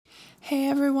Hey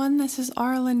everyone, this is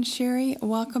Arlen Sherry.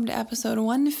 Welcome to episode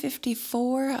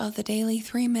 154 of the Daily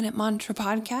 3-Minute Mantra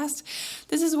Podcast.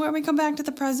 This is where we come back to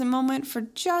the present moment for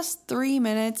just 3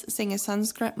 minutes, sing a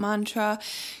Sanskrit mantra,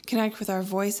 connect with our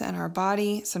voice and our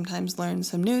body, sometimes learn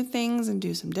some new things and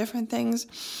do some different things.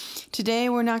 Today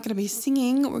we're not going to be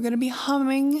singing, we're going to be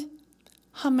humming,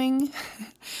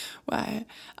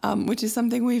 which is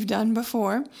something we've done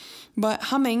before. But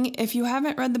humming, if you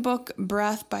haven't read the book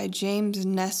Breath by James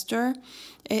Nestor,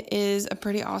 it is a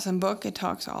pretty awesome book. It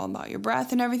talks all about your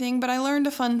breath and everything. But I learned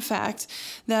a fun fact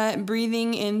that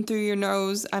breathing in through your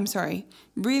nose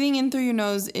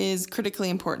is critically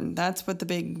important. That's what the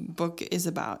big book is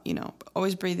about,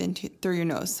 always breathe in through your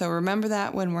nose. So remember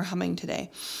that when we're humming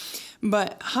today.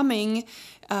 But humming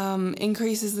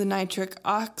increases the nitric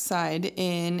oxide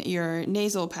in your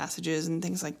nasal passages and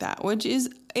things like that, which is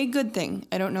a good thing.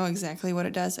 I don't know exactly what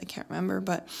it does. I can't remember,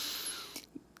 but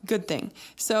good thing.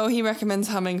 So he recommends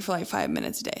humming for like 5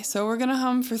 minutes a day. So we're going to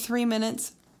hum for 3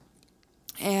 minutes.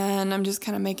 And I'm just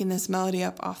kind of making this melody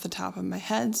up off the top of my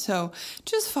head. So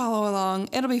just follow along.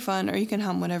 It'll be fun, or you can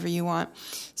hum whatever you want.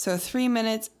 So 3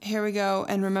 minutes, here we go.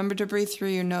 And remember to breathe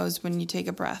through your nose when you take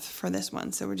a breath for this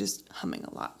one. So we're just humming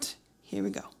a lot. Here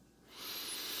we go.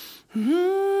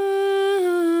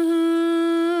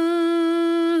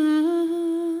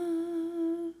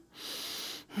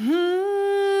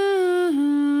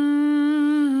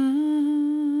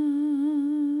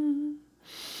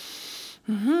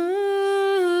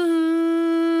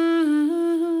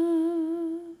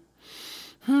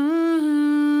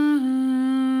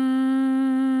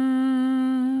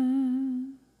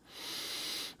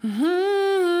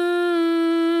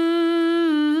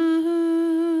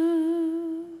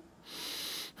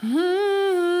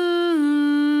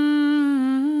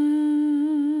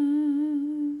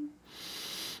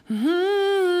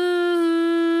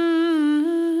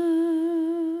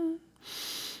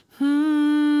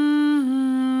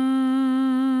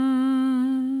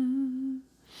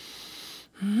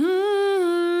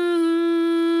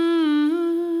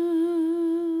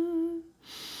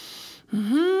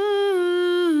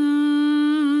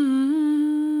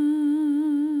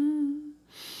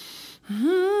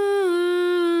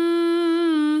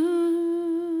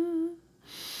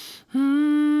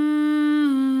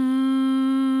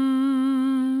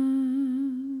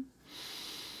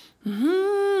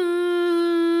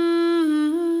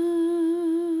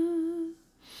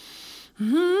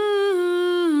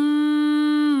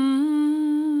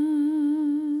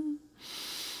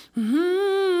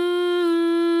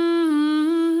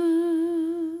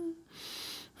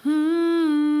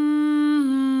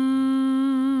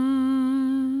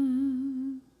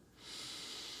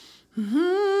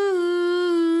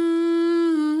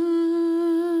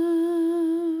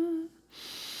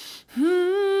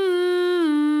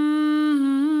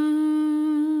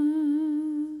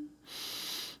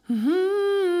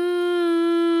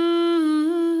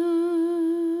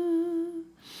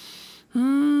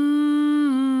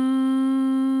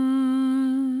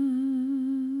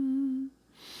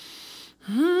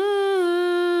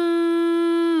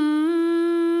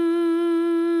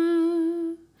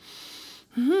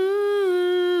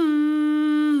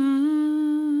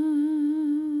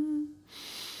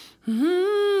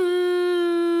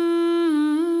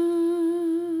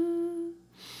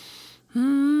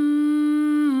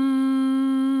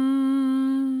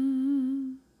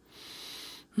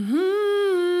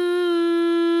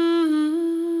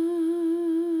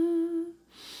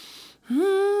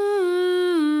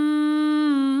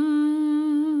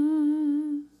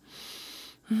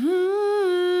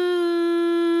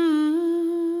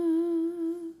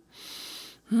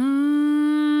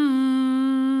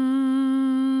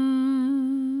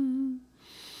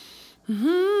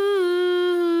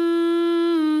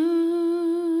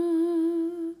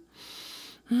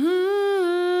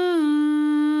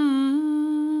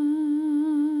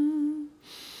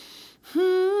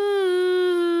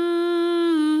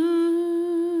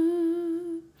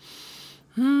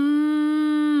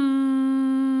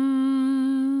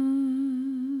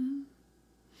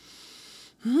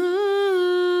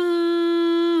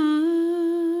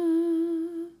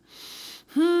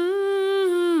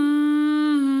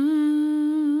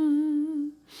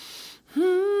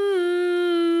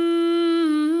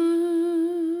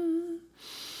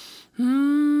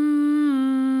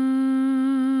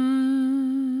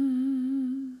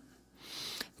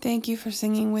 Thank you for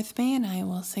singing with me, and I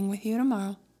will sing with you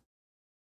tomorrow.